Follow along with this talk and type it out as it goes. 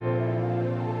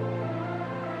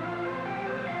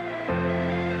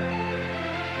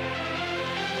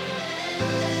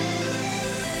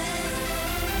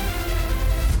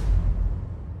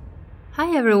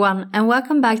Hi everyone, and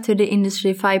welcome back to the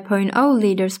Industry 5.0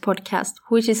 Leaders podcast,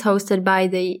 which is hosted by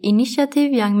the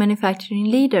Initiative Young Manufacturing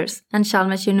Leaders and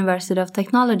Chalmers University of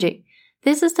Technology.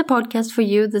 This is the podcast for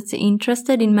you that's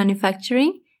interested in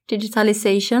manufacturing,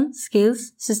 digitalization,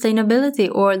 skills, sustainability,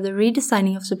 or the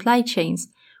redesigning of supply chains,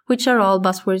 which are all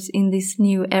buzzwords in this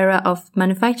new era of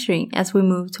manufacturing as we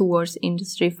move towards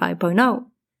Industry 5.0.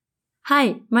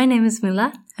 Hi, my name is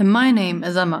Milla. And my name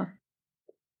is Emma.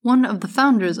 One of the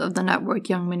founders of the network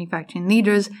Young Manufacturing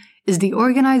Leaders is the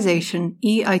organization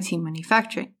EIT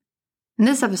Manufacturing. In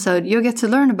this episode, you'll get to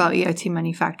learn about EIT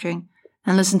Manufacturing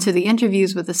and listen to the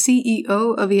interviews with the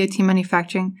CEO of EIT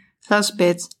Manufacturing, Klaus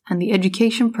Bitz, and the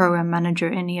Education Program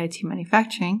Manager in EIT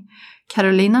Manufacturing,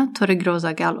 Carolina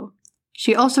Torregrosa Gallo.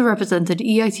 She also represented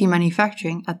EIT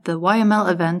Manufacturing at the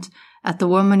YML event at the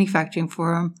World Manufacturing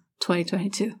Forum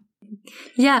 2022.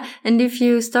 Yeah, and if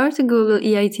you start to Google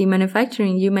EIT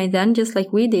Manufacturing, you may then, just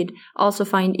like we did, also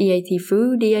find EIT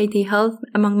Food, EIT Health,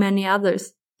 among many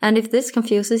others. And if this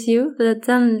confuses you,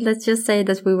 then let's just say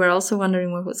that we were also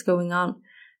wondering what was going on.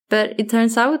 But it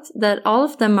turns out that all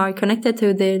of them are connected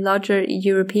to the larger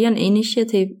European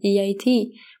initiative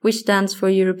EIT, which stands for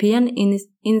European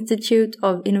Institute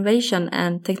of Innovation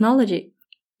and Technology.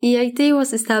 EIT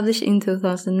was established in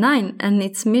 2009, and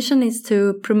its mission is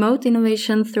to promote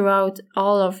innovation throughout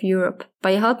all of Europe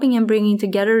by helping and bringing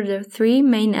together the three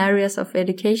main areas of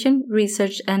education,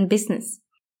 research, and business.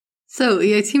 So,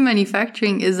 EIT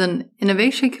Manufacturing is an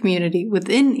innovation community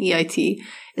within EIT,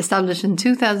 established in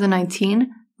 2019,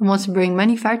 and wants to bring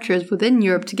manufacturers within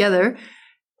Europe together,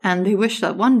 and they wish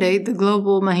that one day the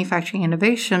global manufacturing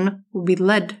innovation will be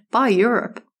led by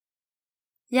Europe.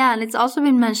 Yeah, and it's also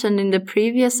been mentioned in the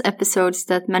previous episodes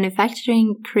that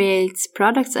manufacturing creates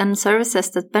products and services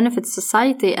that benefit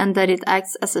society and that it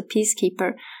acts as a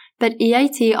peacekeeper. But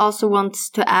EIT also wants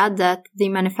to add that the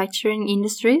manufacturing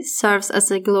industry serves as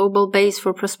a global base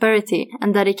for prosperity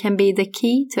and that it can be the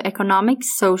key to economic,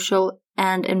 social,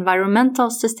 and environmental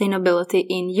sustainability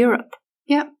in Europe.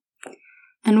 Yeah.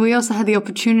 And we also had the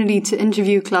opportunity to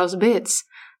interview Klaus Bitz,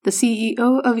 the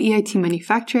CEO of EIT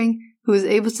Manufacturing, who is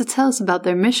able to tell us about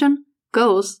their mission,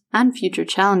 goals, and future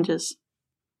challenges.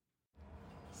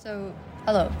 So,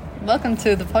 hello. Welcome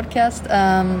to the podcast.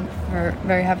 We're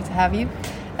very happy to have you.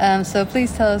 So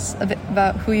please tell us a bit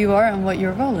about who you are and what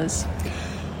your role is.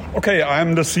 Okay,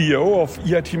 I'm the CEO of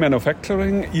EIT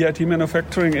Manufacturing. EIT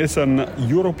Manufacturing is an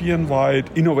European-wide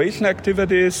innovation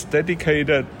activities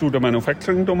dedicated to the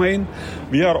manufacturing domain.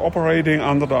 We are operating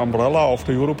under the umbrella of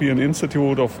the European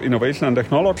Institute of Innovation and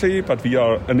Technology, but we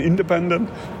are an independent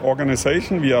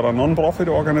organization. We are a non-profit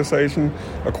organization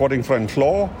according to French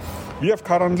law. We have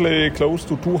currently close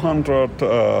to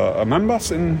 200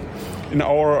 members in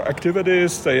our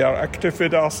activities. They are active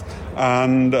with us,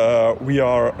 and we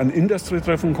are an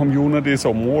industry-driven community,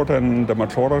 so more than the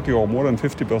majority or more than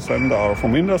 50% are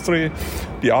from industry.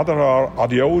 The other are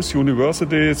RDOs,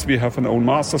 universities. We have an own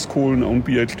master school, an own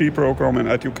PhD program in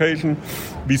education.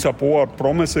 We support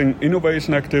promising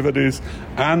innovation activities,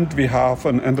 and we have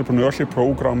an entrepreneurship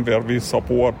program where we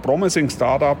support promising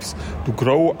startups to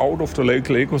grow out of the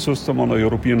local ecosystem on a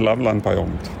European level and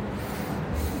beyond.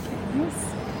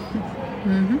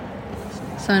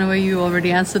 Mm-hmm. So in a way you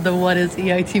already answered the what is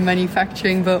EIT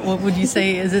Manufacturing, but what would you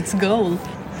say is its goal?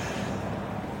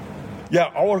 Yeah,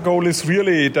 our goal is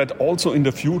really that also in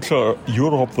the future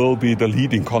Europe will be the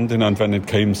leading continent when it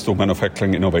comes to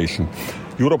manufacturing innovation.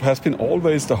 Europe has been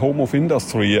always the home of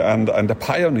industry and a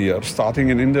pioneer, starting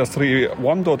in Industry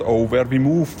 1.0, where we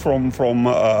moved from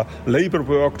labor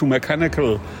work to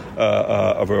mechanical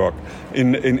work.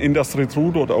 In Industry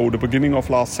 2.0, the beginning of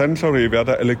last century, where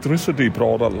the electricity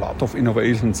brought a lot of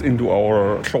innovations into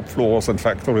our shop floors and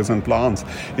factories and plants.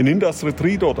 In Industry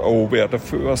 3.0, where the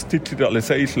first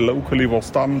digitalization locally was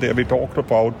done, there we talked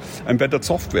about embedded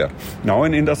software. Now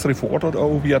in Industry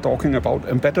 4.0, we are talking about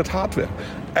embedded hardware.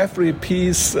 Every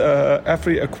piece,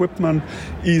 every equipment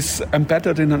is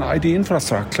embedded in an IT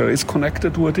infrastructure, is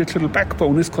connected to a digital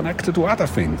backbone, is connected to other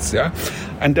things. Yeah,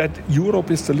 and that Europe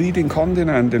is the leading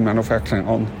continent in manufacturing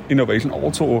on innovation,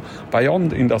 also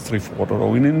beyond Industry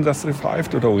 4.0, in Industry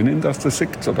 5.0, in Industry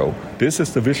 6.0. This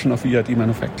is the vision of EIT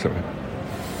Manufacturing.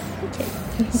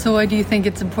 So why do you think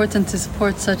it's important to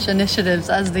support such initiatives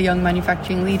as the Young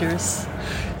Manufacturing Leaders?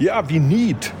 Yeah, we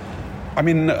need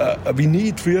We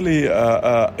need really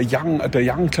the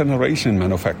young generation in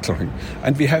manufacturing,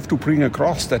 and we have to bring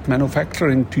across that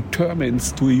manufacturing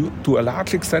determines to a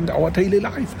large extent our daily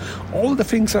life. All the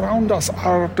things around us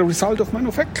are the result of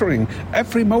manufacturing.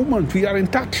 Every moment we are in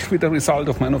touch with the result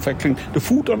of manufacturing. The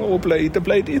food on our plate, the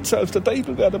plate itself, the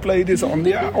table where the plate is on,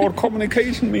 our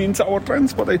communication means, our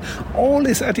transportation, all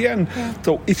is at the end. Yeah.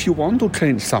 So if you want to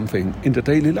change something in the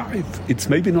daily life, it's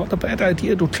maybe not a bad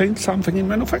idea to change something in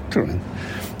manufacturing.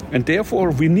 And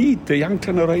therefore, we need the young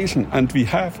generation, and we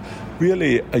have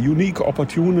really a unique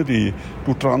opportunity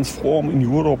to transform in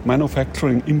Europe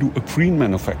manufacturing into a green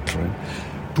manufacturing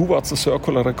towards a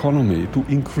circular economy, to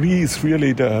increase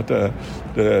really the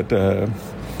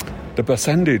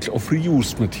percentage of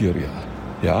reused material.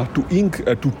 Yeah,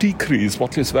 to decrease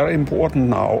what is very important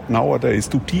nowadays,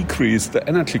 to decrease the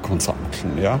energy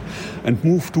consumption, and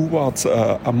move towards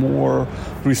a more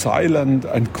resilient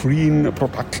and green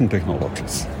production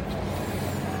technologies.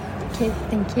 Okay,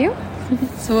 thank you.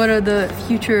 So what are the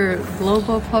future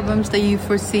global problems that you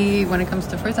foresee when it comes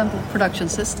to, for example, production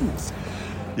systems?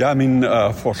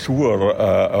 Yeah, for sure,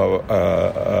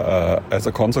 as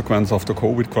a consequence of the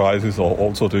COVID crisis or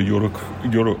also the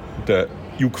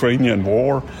Ukrainian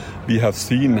war, we have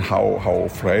seen how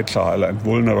fragile and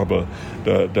vulnerable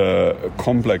the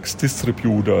complex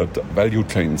distributed value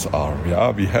chains are.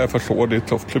 Yeah, we have a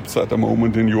shortage of chips at the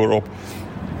moment in Europe,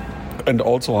 and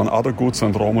also on other goods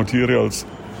and raw materials,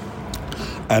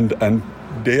 and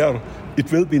there it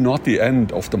will be not the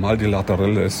end of the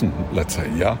multilateralism, let's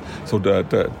say. Yeah, so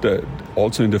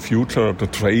also in the future the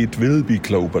trade will be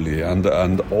globally, and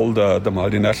all the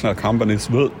multinational companies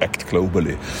will act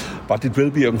globally, but it will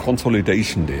be a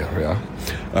consolidation there,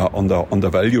 on the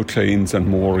value chains and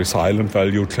more resilient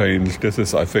value chains. This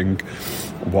is, I think,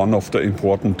 one of the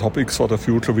important topics for the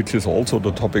future, which is also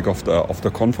the topic of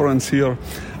the conference here.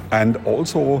 And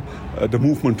also the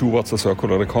movement towards a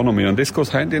circular economy. And this goes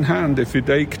hand in hand. If we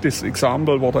take this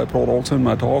example, what I brought also in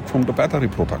my talk, from the battery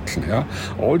production.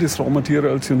 All these raw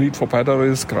materials you need for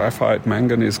batteries, graphite,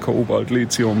 manganese, cobalt,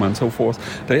 lithium, and so forth,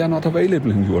 they are not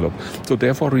available in Europe. So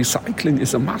therefore recycling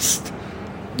is a must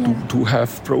to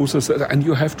have processes. And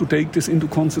you have to take this into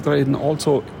consideration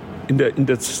also in the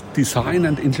design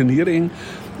and engineering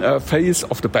phase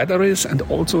of the batteries, and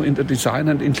also in the design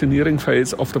and engineering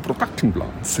phase of the production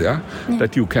plants,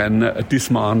 that you can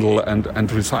dismantle and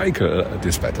recycle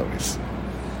these batteries.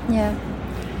 Yeah.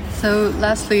 So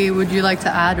lastly, would you like to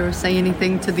add or say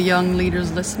anything to the young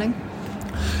leaders listening?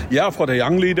 Yeah, for the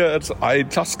young leaders, I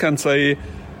just can say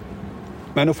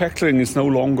manufacturing is no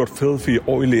longer filthy,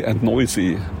 oily and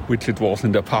noisy, which it was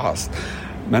in the past.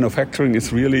 Manufacturing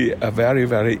is really a very,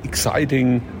 very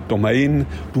exciting domain.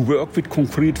 To work with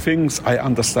concrete things, I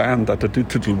understand that the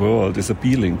digital world is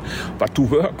appealing, but to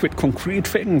work with concrete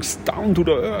things down to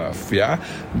the earth,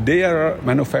 there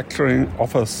manufacturing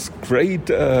offers great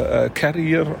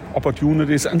career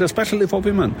opportunities, and especially for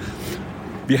women.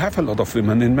 We have a lot of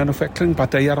women in manufacturing,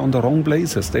 but they are on the wrong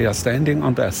places. They are standing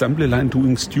on the assembly line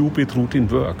doing stupid routine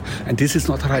work. And this is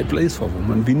not the right place for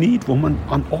women. We need women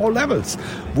on all levels.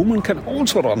 Women can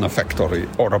also run a factory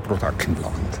or a production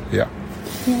plant. Yeah.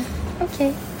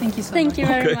 Okay. Thank you so much. Thank you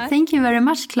very much. Thank you very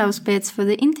much, Klaus Beetz, for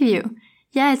the interview.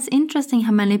 Yeah, it's interesting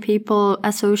how many people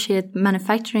associate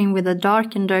manufacturing with a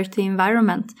dark and dirty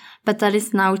environment, but that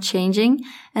is now changing,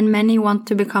 and many want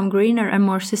to become greener and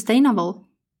more sustainable.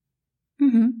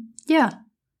 Mm-hmm. Yeah.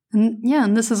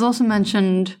 And this is also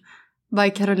mentioned by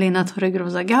Carolina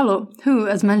Torregrosa Gallo, who,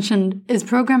 as mentioned, is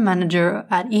program manager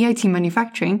at EIT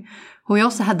Manufacturing, who we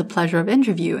also had the pleasure of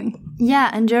interviewing. Yeah,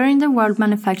 and during the World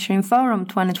Manufacturing Forum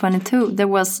 2022, there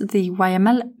was the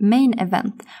YML main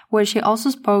event, where she also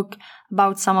spoke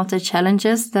about some of the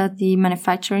challenges that the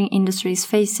manufacturing industry is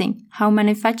facing, how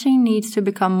manufacturing needs to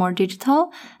become more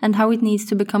digital, and how it needs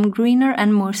to become greener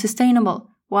and more sustainable,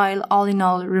 while all in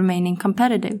all remaining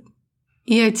competitive.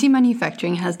 EIT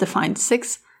Manufacturing has defined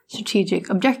 6 strategic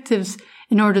objectives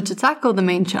in order to tackle the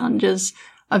main challenges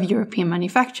of European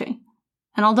manufacturing.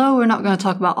 And although we're not going to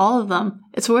talk about all of them,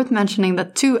 it's worth mentioning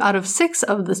that 2 out of 6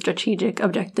 of the strategic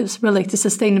objectives relate to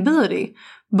sustainability,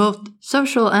 both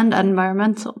social and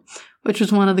environmental, which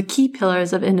was one of the key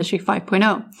pillars of Industry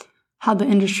 5.0, how the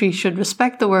industry should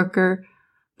respect the worker,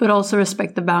 but also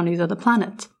respect the boundaries of the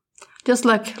planet. Just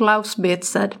like Klaus Beetz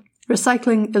said,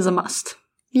 recycling is a must.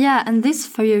 Yeah, and this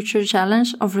future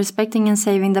challenge of respecting and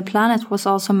saving the planet was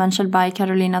also mentioned by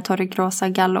Carolina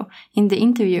Torregrosa Gallo in the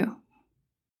interview.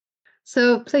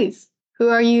 So please, who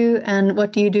are you and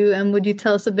what do you do, and would you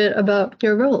tell us a bit about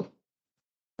your role?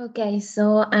 Okay,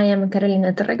 so I am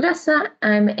Carolina Torregrasa.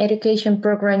 I'm Education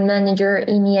Program Manager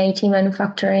in EIT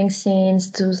Manufacturing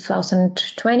since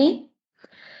 2020.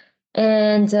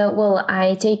 And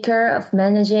I take care of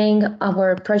managing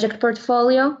our project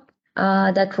portfolio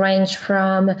that range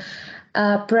from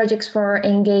projects for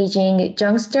engaging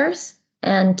youngsters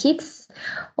and kids,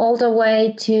 all the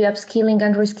way to upskilling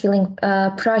and reskilling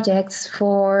projects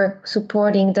for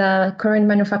supporting the current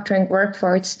manufacturing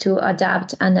workforce to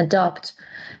adapt and adopt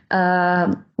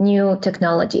new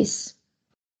technologies.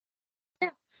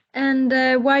 And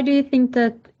why do you think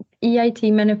that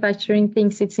EIT Manufacturing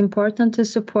thinks it's important to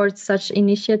support such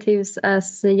initiatives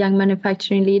as young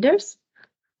manufacturing leaders?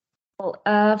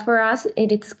 For us,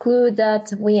 it is clear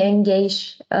that we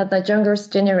engage the younger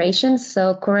generation.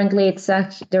 So currently,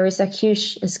 there is a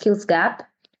huge skills gap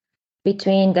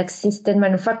between the existing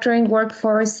manufacturing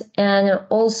workforce, and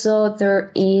also there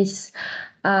is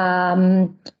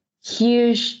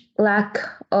huge lack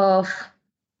of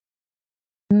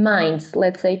minds,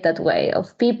 let's say it that way,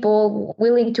 of people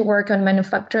willing to work on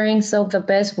manufacturing. So the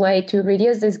best way to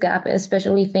reduce this gap,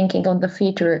 especially thinking on the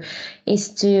future,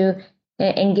 is to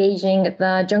engaging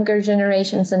the younger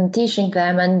generations and teaching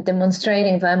them and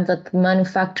demonstrating them that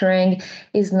manufacturing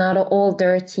is not all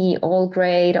dirty, all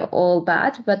great, all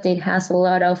bad, but it has a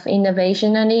lot of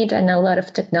innovation in it and a lot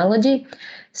of technology.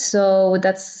 So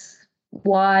that's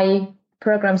why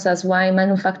programs as why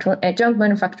young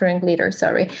manufacturing leaders,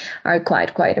 are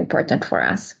quite important for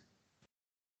us.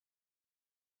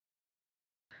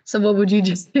 So, what would you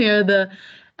just say are the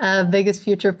biggest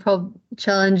future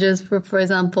challenges for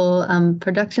example,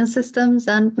 production systems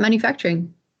and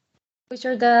manufacturing? Which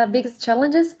are the biggest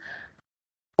challenges?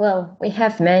 Well, we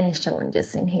have many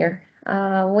challenges in here.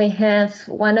 We have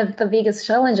one of the biggest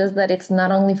challenges that it's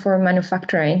not only for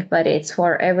manufacturing, but it's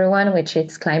for everyone, which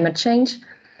is climate change.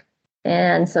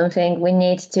 And something we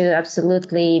need to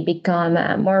absolutely become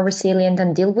more resilient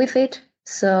and deal with it.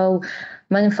 So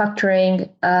manufacturing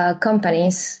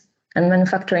companies and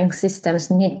manufacturing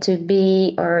systems need to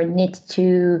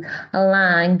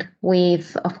align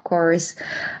with, of course,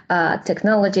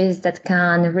 technologies that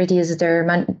can reduce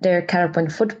their carbon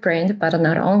footprint, but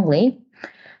not only.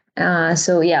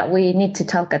 We need to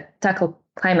tackle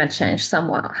climate change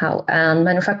somehow. And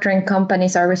manufacturing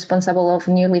companies are responsible of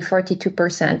nearly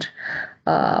 42%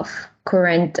 of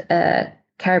current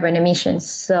carbon emissions.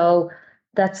 So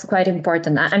that's quite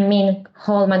important. I mean,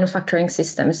 whole manufacturing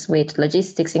systems with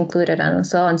logistics included and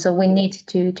so on. So we need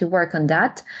to work on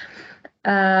that.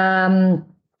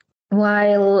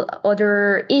 While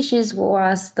other issues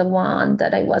was the one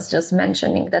that I was just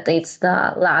mentioning, that it's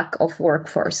the lack of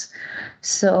workforce.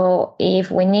 So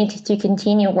if we need to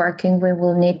continue working, we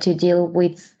will need to deal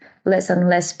with less and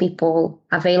less people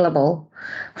available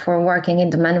for working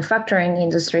in the manufacturing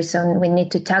industry. So we need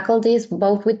to tackle this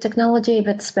both with technology,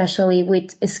 but especially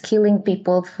with skilling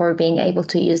people for being able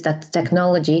to use that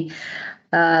technology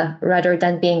rather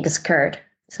than being scared.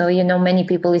 So, many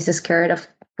people is scared of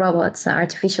robots,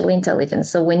 artificial intelligence.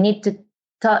 So we need to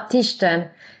teach them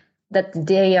that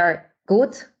they are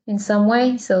good in some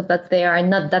way, so that they are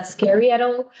not that scary at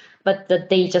all, but that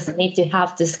they just need to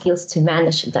have the skills to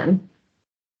manage them.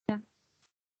 Yeah.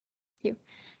 Thank you.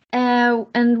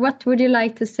 And what would you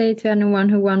like to say to anyone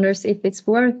who wonders if it's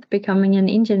worth becoming an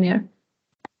engineer?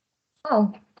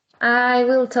 Oh, I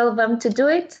will tell them to do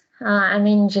it. I'm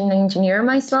an engineer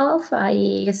myself.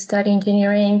 I studied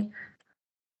engineering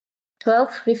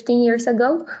 12, 15 years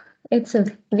ago. It's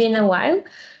been a while,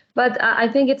 but I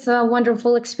think it's a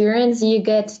wonderful experience. You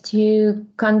get to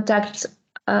contact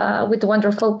with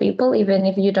wonderful people, even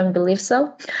if you don't believe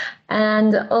so.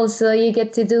 And also you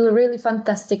get to do really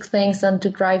fantastic things and to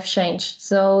drive change.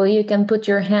 So you can put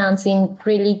your hands in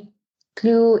really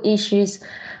clue issues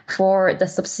for the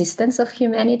subsistence of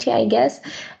humanity, I guess,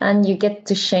 and you get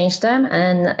to change them.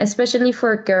 And especially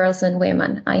for girls and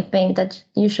women, I think that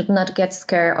you should not get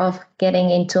scared of getting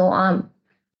into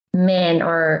men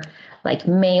or like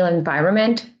male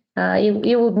environment.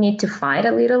 You would need to fight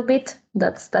a little bit.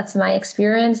 That's my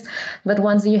experience. But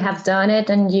once you have done it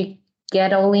and you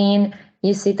get all in,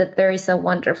 you see that there is a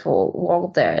wonderful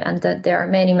world there, and that there are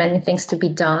many things to be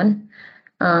done.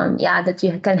 That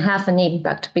you can have an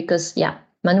impact, because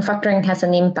manufacturing has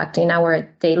an impact in our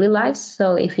daily lives.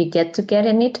 So if you get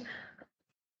in it,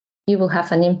 you will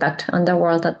have an impact on the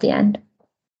world at the end.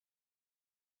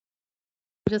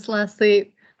 Just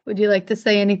lastly, would you like to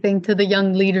say anything to the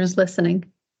young leaders listening?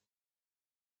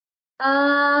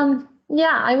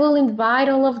 I will invite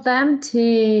all of them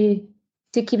to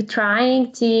keep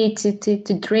trying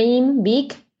to dream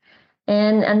big,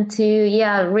 and to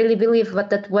really believe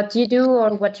what you do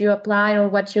or what you apply or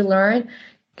what you learn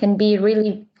can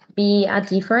really be a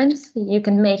difference. You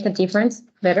can make a difference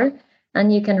better,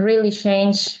 and you can really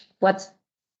change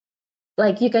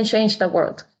you can change the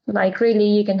world. Like really,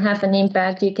 you can have an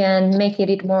impact. You can make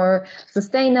it more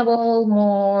sustainable,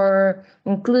 more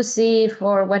inclusive,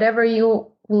 or whatever you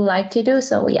would like to do.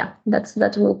 So yeah,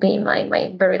 that will be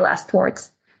my very last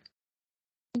words.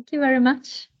 Thank you very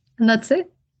much. And that's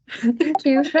it. Thank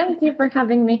you. Thank you for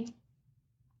having me.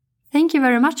 Thank you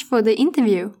very much for the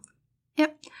interview.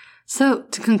 Yep. So,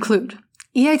 to conclude,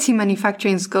 EIT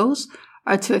Manufacturing's goals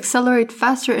are to accelerate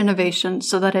faster innovation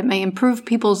so that it may improve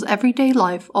people's everyday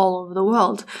life all over the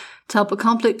world, to help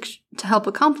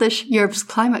accomplish Europe's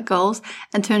climate goals,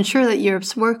 and to ensure that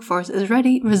Europe's workforce is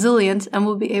ready, resilient, and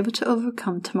will be able to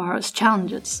overcome tomorrow's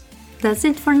challenges. That's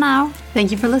it for now.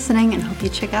 Thank you for listening, and hope you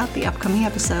check out the upcoming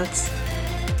episodes.